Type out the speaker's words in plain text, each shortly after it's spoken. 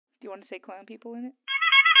Do you want to say clown people in it?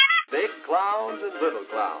 Big clowns and little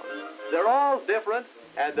clowns. They're all different,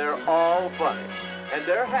 and they're all funny. And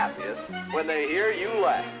they're happiest when they hear you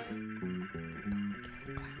laugh.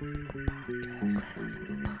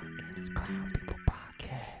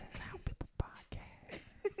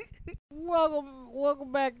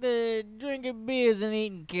 Welcome back to Drinking Beers and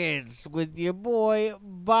Eating Kids with your boy,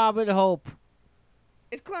 Bob and Hope.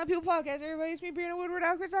 It's Clown People Podcast. Everybody, it's me, Brianna Woodward,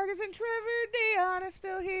 Alcatraz, and Trevor Dion is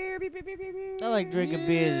still here. Beep, beep, beep, beep, beep. I like drinking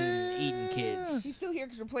beers and eating kids. He's still here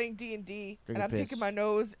because we're playing D&D, and I'm piss. picking my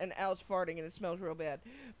nose, and Al's farting, and it smells real bad.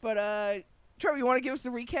 But, Trevor, you want to give us the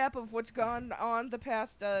recap of what's gone on the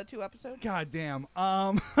past 2 episodes? God damn.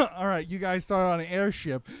 All right, you guys started on an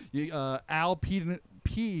airship. Al peed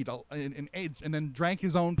and then drank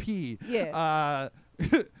his own pee. Yeah.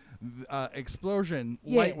 Explosion.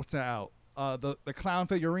 Yeah. Light went out. The clown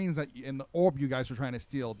figurines that in the orb you guys were trying to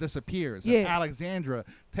steal disappears. Yeah. And Alexandra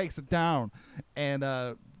takes it down and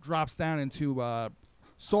drops down into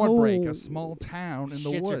Swordbreak, a small town in the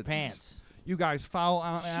Shits woods. her pants. You guys follow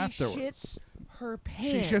out afterwards. Shits her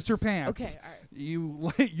pants. She shits her pants. Okay, all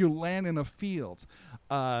right. You land in a field.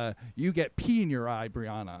 You get pee in your eye,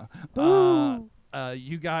 Brianna. Boo.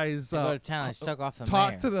 You guys I go to town. I stuck off the talk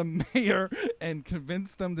mayor. to the mayor and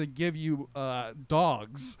convince them to give you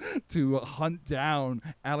dogs to hunt down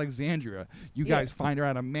Alexandria. You guys find her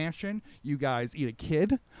at a mansion. You guys eat a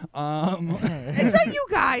kid. It's not you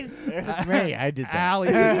guys. That's me. I did that. Allie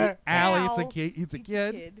Al eats a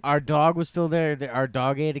kid. Our dog was still there. Our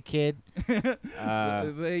dog ate a kid. The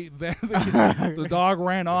dog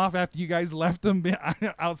ran off after you guys left him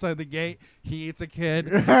outside the gate. He eats a kid.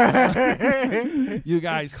 You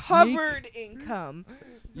guys Covered in cum.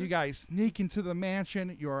 You guys sneak into the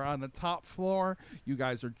mansion. You're on the top floor. You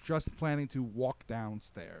guys are just planning to walk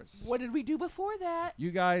downstairs. What did we do before that? You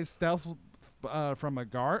guys stealth from a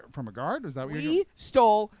guard. Is that what you're doing? We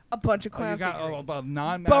stole a bunch of clown you got figurines. a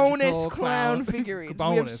non-magical Bonus clown figurines. We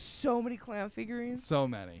have Bonus. so many clown figurines. So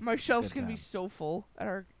many. My shelf's Good gonna be time. so full at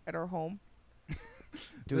our home.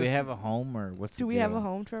 Do we have a home or what's Do the we deal? have a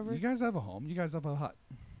home, Trevor? You guys have a home. You guys have a hut.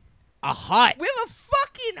 A hut. We have a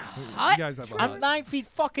fucking hut. You guys have a I'm hut. 9 feet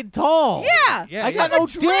fucking tall. Yeah. Yeah, I yeah. got I'm no a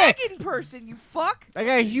dick. dragon person, you fuck. I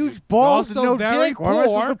got huge balls and also no very dick. Where am I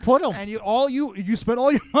poor, supposed to put them? And you spend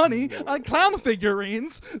all your money on clown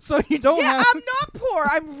figurines, so you don't Yeah, have. I'm not poor.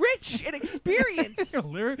 I'm rich and experienced.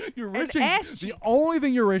 You're rich And in, ass the cheeks. only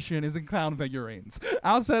thing you're rich in is in clown figurines.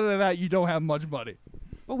 Outside of that, you don't have much money.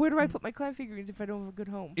 But where do I put my clown figurines if I don't have a good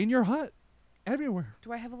home? In your hut, everywhere.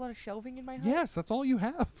 Do I have a lot of shelving in my hut? Yes, that's all you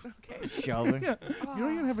have. Okay. You Shelving.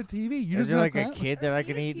 don't even have a TV. You Is just there have like a clown- kid that I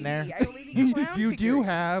can eat in there? I only need clown You do figurines.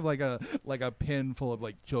 have like a pin full of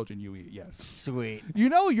like children you eat. Yes. Sweet. You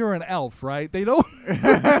know you're an elf, right? They don't.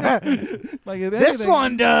 Like if This anything,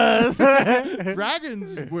 one does.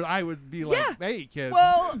 dragons. I would be like, Yeah. hey kids.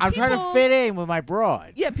 Well, I'm trying to people- fit in with my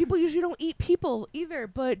broad. Yeah, people usually don't eat people either,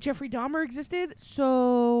 but Jeffrey Dahmer existed,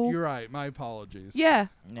 so You're right. My apologies. yeah.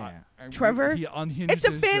 Yeah. Trevor, He unhinged It's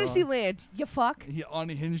a his fantasy jaw. land. You fuck. He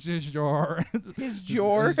unhinged his jaw. His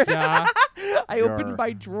drawer. His jaw. I Drawer. opened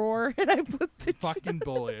my drawer and I put the. Fucking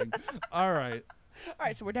bullying. All right. All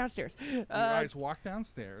right, so we're downstairs. You guys walk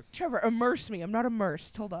downstairs. Trevor, immerse me. I'm not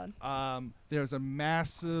immersed. Hold on. There's a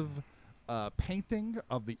massive painting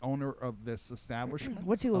of the owner of this establishment.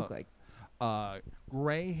 What's he look like?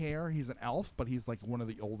 Gray hair. He's an elf, but he's like one of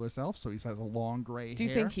the oldest elves, so he has a long gray Do you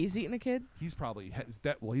hair. think he's eating a kid? He's probably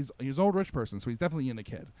he's an old rich person, so he's definitely in a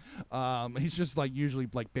kid. He's just like usually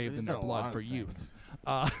like bathed He's in done their a lot blood of for things. youth.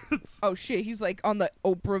 Oh shit, he's like on the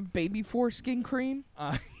Oprah baby foreskin cream.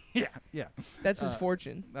 Yeah. That's his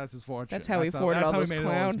fortune. That's his fortune. That's how he afforded that's all how those he made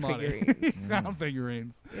all clown his money. figurines. Clown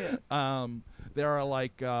figurines. Yeah. There are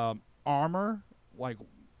like armor, like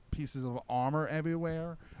pieces of armor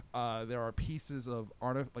everywhere. There are pieces of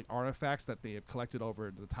artifacts that they have collected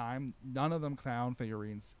over the time. None of them clown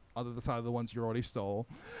figurines, other than the ones you already stole.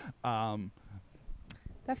 That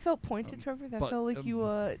felt pointed, Trevor. That but, felt like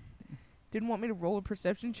you didn't want me to roll a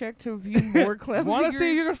perception check to view more clown Want to figurines.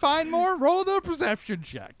 see if you can find more? Roll a perception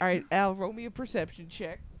check. All right, Al, roll me a perception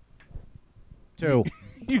check. 2.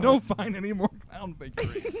 You don't find any more clown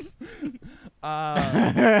figurines.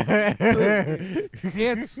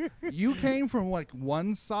 It's you came from like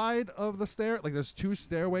one side of the stair, like there's 2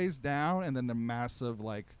 stairways down, and then the massive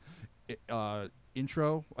like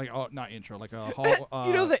intro, like not intro, like a hall.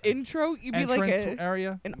 You know the intro? You'd be like entrance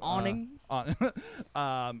area, an awning. And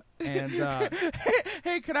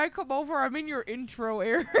Hey, can I come over? I'm in your intro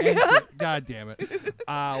area. God damn it!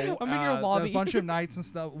 I'm in your lobby. There's a bunch of nights and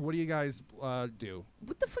stuff. What do you guys do?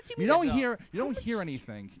 What the fuck do you mean? You don't hear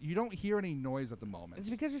anything. You don't hear any noise at the moment. It's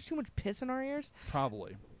because there's too much piss in our ears.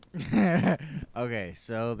 Probably. Okay,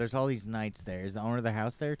 so there's all these knights there. Is the owner of the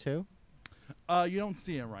house there too? You don't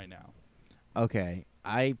see him right now. Okay,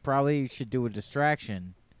 I probably should do a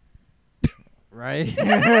distraction, right?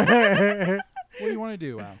 What do you want to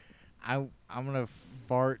do, Al? I'm gonna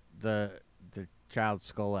fart the child's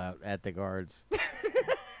skull out at the guards.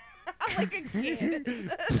 Like a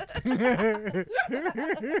kid.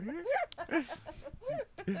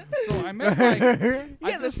 So I meant like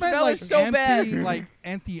Yeah, the smell is so empty, bad. like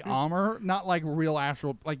empty armor, not like real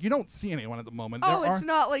actual. Like you don't see anyone at the moment. Oh, There it's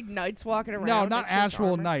not like knights walking around. No, not it's just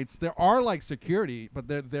actual armor. knights. There are like security, but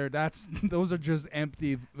those are just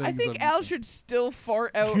empty things. I think of- Al should still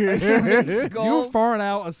fart out a human skull You fart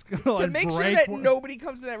out a skull to and make sure break that one- nobody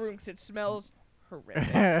comes in that room because it smells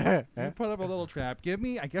horrific. You put up a little trap. Give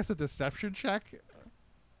me, I guess, a deception check.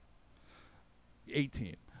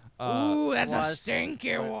 18. Ooh, that's a plus-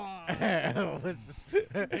 stinky one. Who am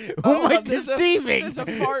I there's deceiving? There's a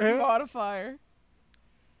fart modifier.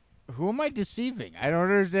 Who am I deceiving? I don't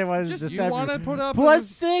understand why this is Just- you deception. wanna put up plus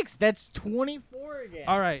a- 6. That's 24 again.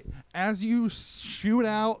 All right. As you shoot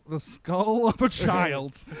out the skull of a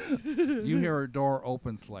child, you hear a door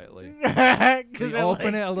open slightly. They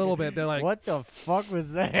open it a little bit. They're like, what the fuck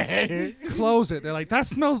was that? close it. They're like,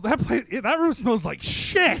 that room smells like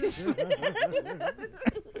shit.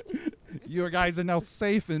 You guys are now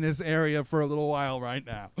safe in this area for a little while right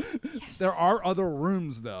now. Yes. There are other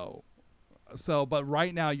rooms though. So, but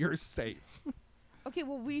right now you're safe. Okay,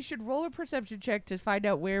 well, we should roll a perception check to find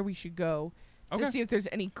out where we should go. Okay. To see if there's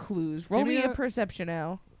any clues. Roll Give me me a a- perception,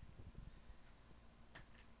 Al.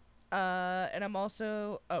 And I'm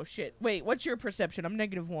also... Oh, shit. Wait, what's your perception? I'm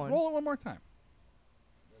 -1. Roll it one more time.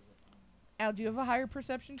 Al, do you have a higher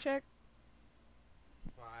perception check?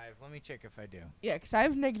 5. Let me check if I do. Yeah, because I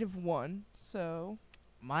have -1, so...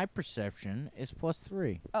 My perception is plus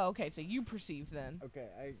 3. Oh, okay, so you perceive then.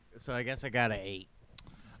 Okay, so I guess I got an 8.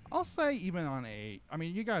 I'll say even on 8. I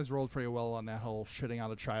mean, you guys rolled pretty well on that whole shitting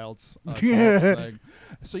out a child's corpse thing.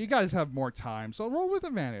 So you guys have more time. So roll with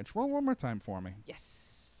advantage. Roll one more time for me.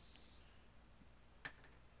 Yes.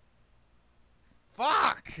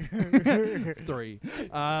 Fuck! 3.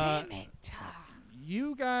 Damn it.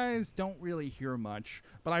 You guys don't really hear much,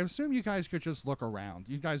 but I assume you guys could just look around.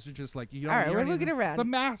 You guys are just like, you don't All right, hear we're anything. looking around. The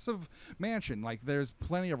massive mansion, like there's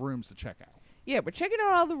plenty of rooms to check out. Yeah, we're checking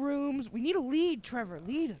out all the rooms. We need a lead, Trevor.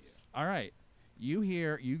 Lead us. All right.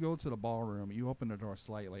 You go to the ballroom, you open the door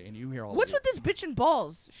slightly, and you hear all What's the with this bitch in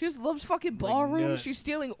balls? She just loves fucking ballrooms. nuts. She's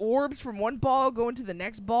stealing orbs from one ball, going to the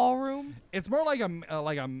next ballroom. It's more like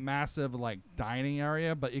a massive like dining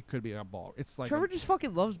area, but it could be a ball. It's like Trevor just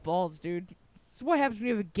fucking loves balls, dude. This is what happens when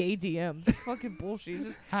you have a gay DM. It's fucking bullshit. It's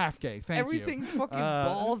just half gay. Thank everything's you. fucking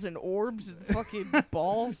balls and orbs and fucking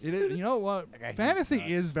balls. It is, you know what? That guy hates Fantasy nuts.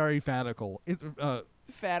 is very fatical. It's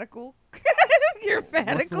Fatical. You're what's the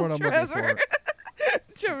fatical, word I'm looking Trevor. for?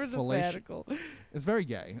 Trevor's a Fallacious. fatical. It's very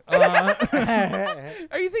gay.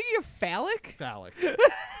 Are you thinking of phallic? Phallic.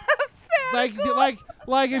 Phallical?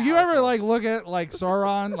 like if you ever like look at like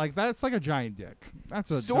Sauron, like that's like a giant dick. That's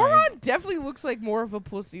a Sauron giant- definitely looks like more of a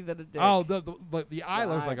pussy than a dick. Oh, the eye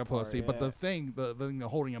looks eye like a part, pussy, but yeah. the thing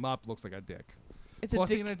holding him up looks like a dick. it's a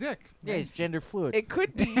Pussy dick. and a dick. Yeah, it's gender fluid. It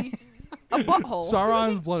could be a butthole.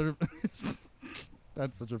 Sauron's blood.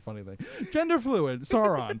 That's such a funny thing. Gender fluid.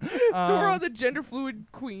 Sauron. Sauron, the gender fluid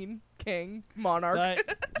queen, king, monarch.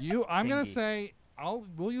 I'm gonna Thingy. say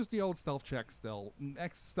we'll use the old stealth check still.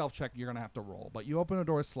 Next stealth check you're gonna have to roll, but you open the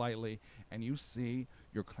door slightly and you see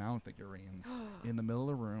your clown figurines in the middle of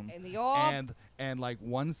the room. And the all And like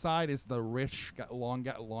one side is the rich long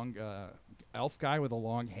elf guy with the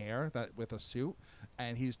long hair with a suit,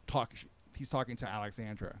 and he's talking to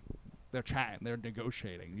Alexandra. They're chatting. They're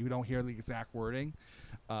negotiating. You don't hear the exact wording,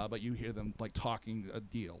 but you hear them like talking a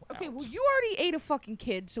deal. Okay, out. well, you already ate a fucking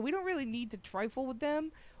kid, so we don't really need to trifle with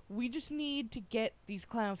them. We just need to get these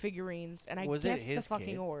clown figurines, and I Was it guess the his fucking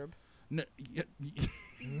kid? orb. No,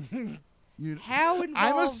 you, How I'm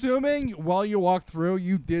involved? assuming while you walked through,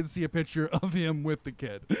 you did see a picture of him with the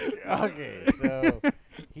kid. Okay, so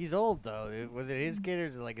he's old though. Was it his kid or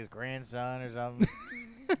is it like his grandson or something?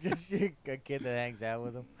 Just a kid that hangs out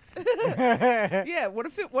with him. Yeah, what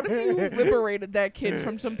if you liberated that kid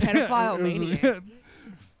from some pedophile It was- maniac?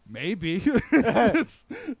 Maybe.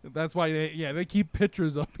 That's why they keep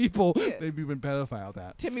pictures of people they've been pedophiled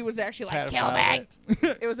at. Timmy was actually like, Pedophile kill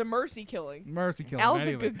me. It was a mercy killing. Mercy killing. Al's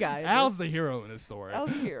anyway. a good guy. Al's the hero in this story. Al's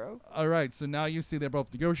a hero. All right, so now you see they're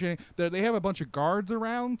both negotiating. They have a bunch of guards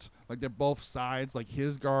around, like they're both sides, like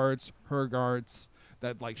his guards, her guards.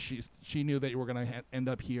 That like she knew that you were gonna end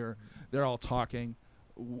up here. They're all talking.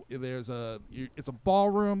 It's a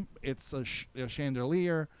ballroom. It's a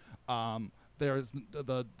chandelier. There's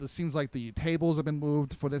seems like the tables have been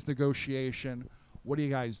moved for this negotiation. What do you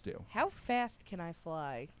guys do? How fast can I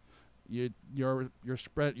fly? Your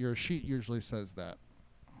sheet usually says that.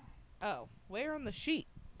 Oh, where on the sheet?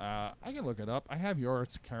 I can look it up. I have your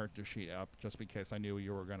character sheet up just because I knew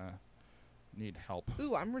you were gonna need help.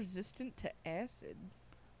 Ooh, I'm resistant to acid.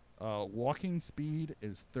 Walking speed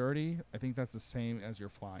is 30. I think that's the same as your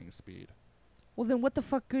flying speed. Well, then what the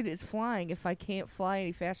fuck good is flying if I can't fly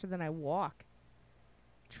any faster than I walk?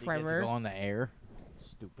 You get to Trevor. go on the air.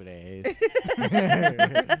 Stupid ass.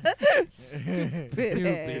 Stupid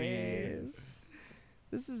ass.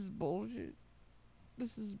 This is bullshit.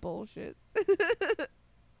 This is bullshit.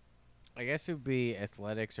 I guess it would be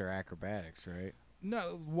athletics or acrobatics, right?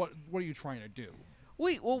 No, what are you trying to do?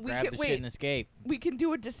 Wait, well, Grab the shit and escape. we can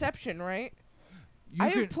do a deception, right? You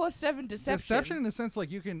I can- have +7 deception. Deception in the sense like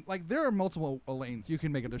you can there are multiple lanes. You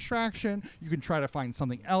can make a distraction. You can try to find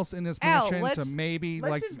something else in this Al, mansion to let's- maybe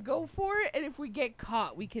Let's just go for it, and if we get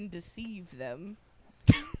caught, we can deceive them.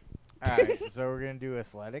 All right, so we're gonna do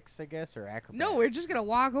athletics, I guess, or acrobatics. No, we're just gonna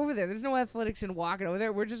walk over there. There's no athletics in walking over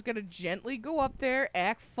there. We're just gonna gently go up there,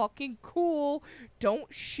 act fucking cool,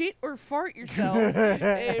 don't shit or fart yourself,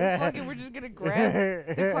 and fucking we're just gonna grab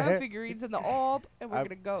the clown figurines and the orb, and we're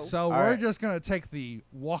gonna go. So All we're right. just gonna take the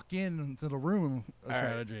walk into the room right.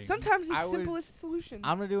 strategy. Sometimes the I would- simplest solution.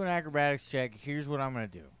 I'm gonna do an acrobatics check. Here's what I'm gonna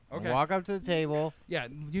do. I'm Okay. gonna walk up to the table. Yeah,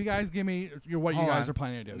 you guys give me what Hold you guys on. are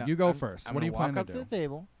planning to do. No, you go I'm- first. I'm What are you gonna walk planning up to to do? the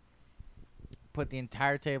table. Put the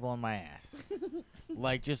entire table on my ass,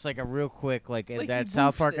 just like a real quick, like Like that he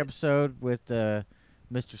South boofs Park it. episode with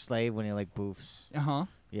Mr. Slave when he like boofs. Uh-huh.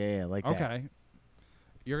 Yeah, like that. Okay.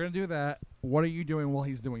 You're gonna do that. What are you doing while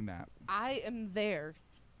he's doing that? I am there.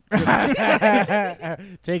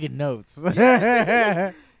 Taking notes.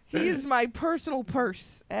 He is my personal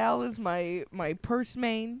purse. Al is my purse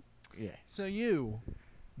main. Yeah. So you,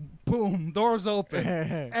 boom, doors open.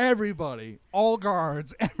 Everybody, all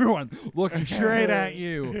guards, everyone looking straight at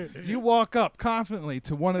you. You walk up confidently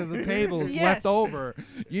to one of the tables Yes. left over.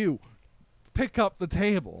 You pick up the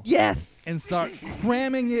table Yes. and start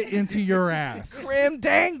cramming it into your ass. Cram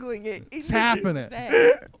dangling it. Tapping it.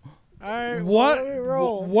 All right, What? let me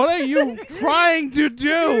roll. What are you trying to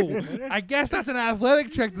do? I guess that's an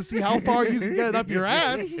athletic check to see how far you can get it up your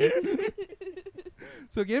ass.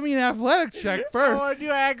 So give me an athletic check I first. want to do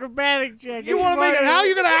an acrobatic check. You want to make it? How are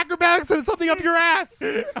you gonna acrobatics and something up your ass?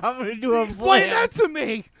 I'm gonna do a Explain flip. that to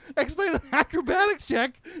me. Explain an acrobatics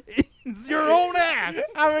check is your own ass.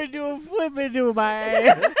 I'm gonna do a flip into my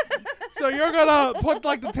ass. So you're gonna put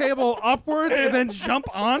like the table upwards and then jump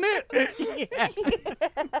on it? Yeah.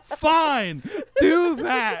 Fine. Do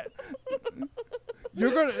that.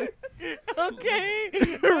 You're gonna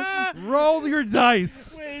Okay. roll your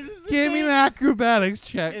dice. Wait, is this the Give me an table? acrobatics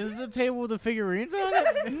check. Is this the table with the figurines on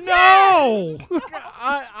it? No.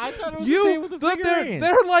 I thought it was the table with the figurines.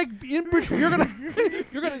 they're like in between.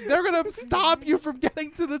 They're gonna stop you from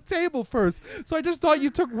getting to the table first. So I just thought you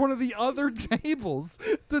took one of the other tables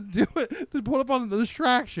to do it, to put up on the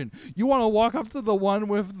distraction. You want to walk up to the one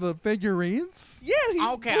with the figurines? Yeah, he's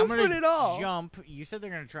Okay, I'm goofing gonna it all. jump. You said they're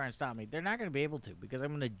gonna try and stop me. They're not gonna be able to because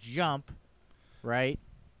I'm gonna jump. Right?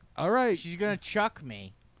 All right. She's gonna chuck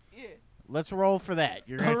me. Yeah. Let's roll for that.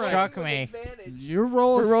 You're gonna All right. chuck me. Advantage. You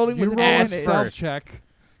roll. We're rolling you with roll a advantage. stealth First. check.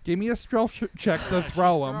 Give me a stealth check to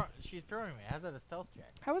throw him. She's throwing me. How's that a stealth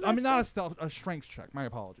check? How is I that mean, not a strength? stealth, a strength check. My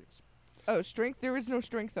apologies. Oh, strength. There is no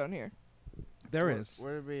strength on here. There is. Would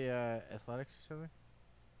it be athletics or something?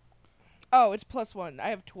 Oh, it's +1. I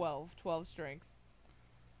have 12. 12 strength.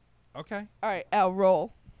 Okay. All right, Al,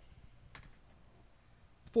 roll.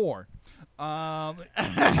 4.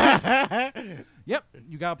 Yep,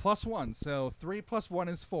 you got a +1. So 3 + 1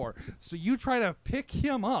 is 4. So you try to pick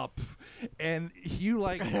him up, and you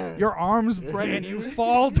like your arms break, and you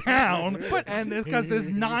fall down. And it's because this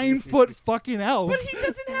 9-foot fucking elf But he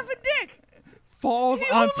doesn't have a dick. falls He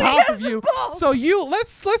on only top has of a you. ball. So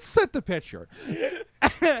let's set the picture.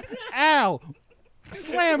 Al,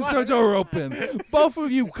 slams the door open. Both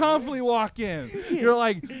of you confidently walk in. You're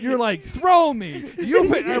like, throw me.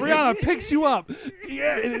 Ariana picks you up.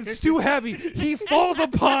 Yeah, it's too heavy. He falls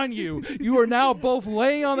upon you. You are now both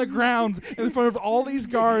laying on the ground in front of all these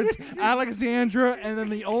guards, Alexandra, and then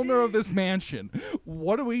the owner of this mansion.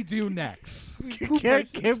 What do we do next?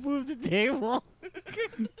 Can't move the table.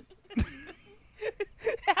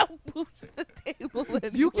 How poops the table?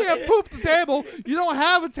 You can't poop the table. You don't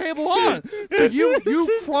have a table on. So you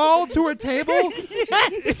crawl to a table.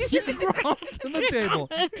 Yes. You crawl to the table.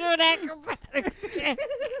 Do an acrobatics check.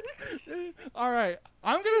 All right.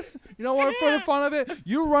 I'm going to, you know what, for the fun of it,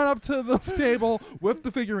 you run up to the table with the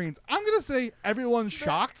figurines. I'm going to say everyone's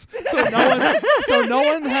shocked. So no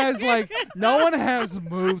one has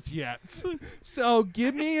moved yet. So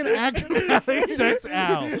give me an acrobatics check,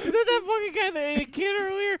 Al. Is that fucking guy that ate a kid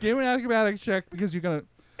earlier? Give me an acrobatics check because you're going to.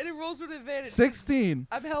 And it rolls with advantage. 16.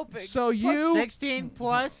 I'm helping. So you. 16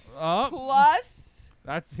 plus. Plus.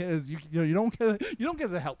 That's his. You don't get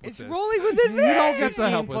the help with It's this. rolling with You don't advantage. get the 16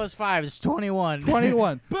 help with plus 5 is 21.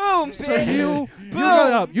 21. Boom. So bitch. you get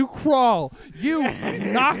up, you crawl, you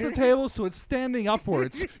knock the table so it's standing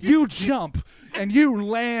upwards, you jump, and you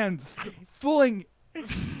land fooling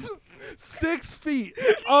 6 feet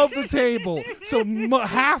of the table. So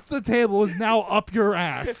half the table is now up your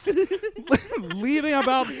ass, leaving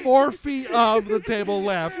about 4 feet of the table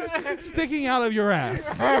left, sticking out of your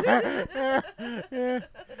ass. Is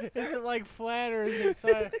it like flat or is it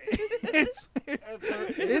side? It's Is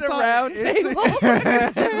it a round table?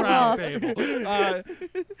 It's a round table.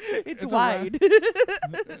 It's a wide.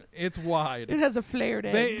 It's wide. It has a flared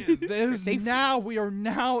end. We are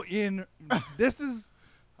now in. This is.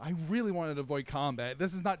 I really wanted to avoid combat.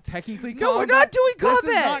 This is not technically combat. No, we're not doing combat. This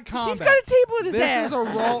is not combat. He's got a table in his This ass. is a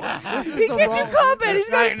roll. This is He a can't roll. do combat. He's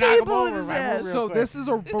got Right, a knock him table in over, his right, ass. real So quick. this is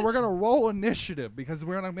but we're gonna roll initiative because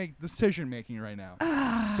we're gonna make decision making right now.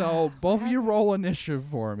 So both of you roll initiative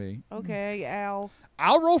for me. Okay, Al.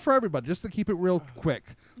 I'll roll for everybody just to keep it real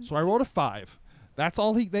quick. So I rolled a 5. That's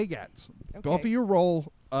all they get. Both of you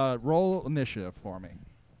roll initiative for me.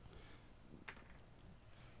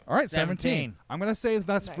 All right, 17. I'm going to say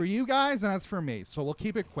that's for you guys and that's for me. So we'll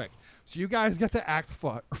keep it quick. So you guys get to act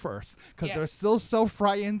first because they're still so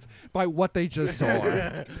frightened by what they just saw.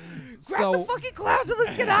 Grab the fucking clouds and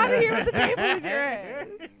let's get out of here with the table in your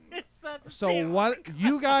head. So what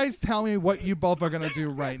you guys tell me what you both are going to do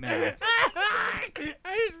right now. I just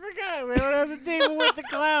forgot. We don't have the table with the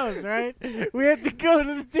clowns, right? We have to go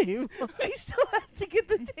to the table. We still have to get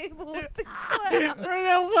the table with the clouds. For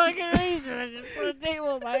no fucking reason. I just put a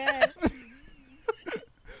table in my ass.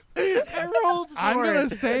 I rolled for I'm going it.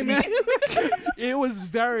 to say, man, it was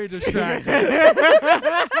very distracting.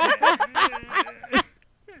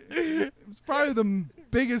 It's probably the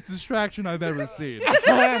biggest distraction I've ever seen.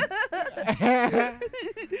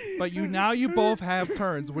 But you both have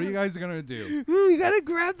turns. What are you guys going to do? We gotta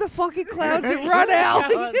grab the fucking clouds and run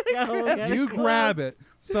out. Let's go. You grab it.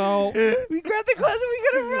 So We grab the clouds and we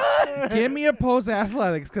gotta run. give me opposed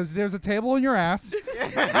athletics because there's a table in your ass. Is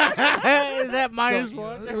that minus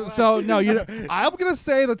one? So no, I'm gonna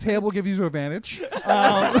say the table gives you advantage. You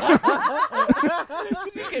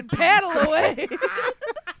can paddle away.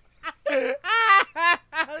 An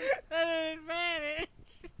advantage.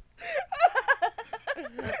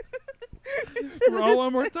 Roll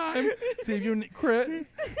one more time. See if you crit.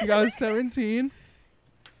 You got a 17.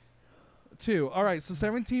 2. All right, so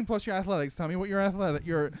 17 plus your athletics. Tell me what your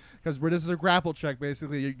because this is a grapple check.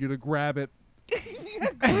 Basically, you're to grab it.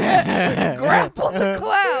 Grapple the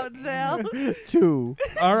clouds, Al. 2.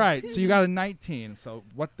 All right, so you got a 19. So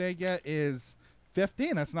what they get is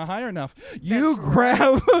 15. That's not high enough. You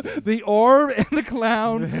grab the orb and the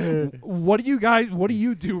clown. What do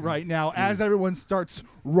you do right now as everyone starts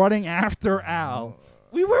running after Al?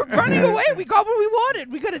 We were running away. We got what we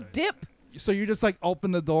wanted. We got a dip. So you just like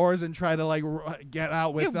open the doors and try to get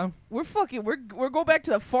out with them? We're going back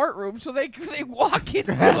to the fart room so they walk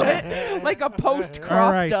into it like a post crop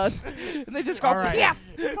All right. dust. And they just go All right. piaf.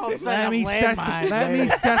 Let me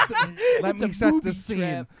set the booby scene.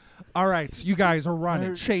 trap. All right, so you guys are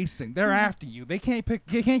running, chasing. They're after you. They can't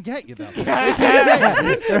get you though. They can't get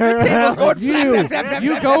you. The table's going flap, flap, flap,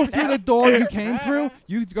 You flap, go flap, through the flap. door you came through.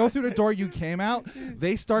 You go through the door you came out.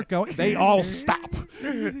 They start going. They all stop.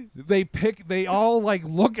 They all like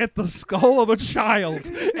look at the skull of a child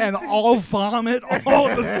and all vomit all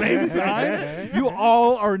at the same time. You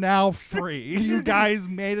all are now free. You guys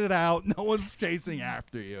made it out. No one's chasing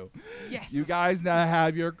after you. Yes. You guys now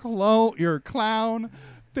have your clown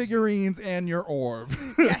figurines and your orb.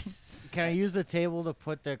 Yes. Can I use the table to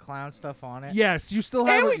put the clown stuff on it? Yes, you still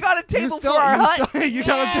have. And we got a you table still- for our you hut. still- you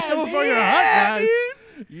got a table for your hut, Yeah, guys.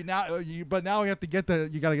 dude. But now we have to get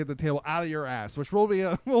you got to get the table out of your ass, which will be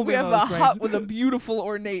will We be have a another strange- hut with a beautiful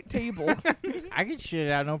ornate table. I can shit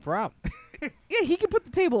it out, no problem. Yeah, he can put the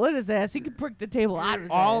table in his ass. He can prick the table out of his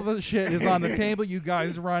All ass. the shit is on the table. You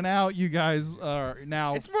guys run out. You guys are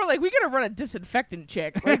now. It's more like we gotta run a disinfectant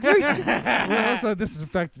check. Like, we- What's a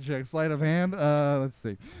disinfectant check? Sleight of hand. Let's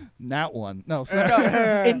see. Nat one. No. Sorry.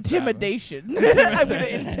 no, intimidation. I'm gonna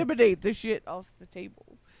intimidate the shit off the table.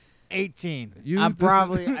 18. You I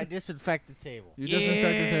disinfect the table. You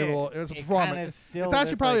disinfect the table. It was a It performance. kinda still It's actually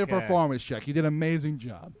looks probably like a performance check. You did an amazing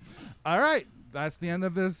job. All right. That's the end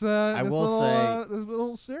of this. This will little, say- this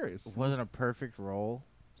little series. It wasn't a perfect roll,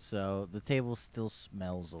 so the table still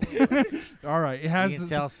smells a little bit. All right. It has. You can this-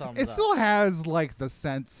 tell something's it up. still has like the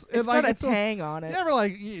sense. It's like, got a still- tang on it. Never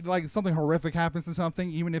like something horrific happens to something,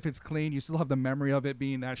 even if it's clean, you still have the memory of it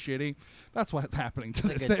being that shitty. That's what's happening to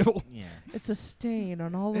this Like a- table. Yeah. It's a stain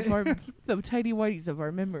on all of our the tidy whities of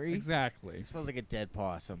our memory. Exactly. It smells like a dead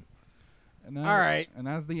possum. And All right. And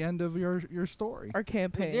that's the end of your story. Our We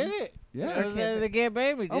campaign. did it. Yeah. That was the end of the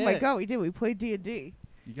campaign. We did Oh my it. god, we did. We played D&D.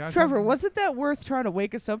 You guys Trevor, have- wasn't that worth trying to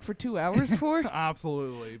wake us up for 2 hours for?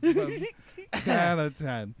 Absolutely. 10 out of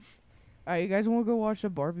 10. All right, you guys want to go watch the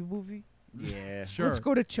Barbie movie? Yeah. Sure. Let's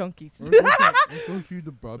go to Chunky's. Let's go shoot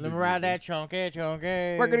the Barbie Let me ride movie. that chunky.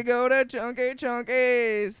 We're gonna go to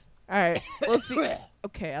Chunky's. All right, let's see.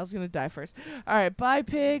 Okay, I was gonna die first. All right, bye,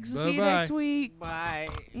 pigs. We'll see you Bye-bye. next week. Bye.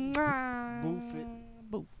 Mwah. Boof it.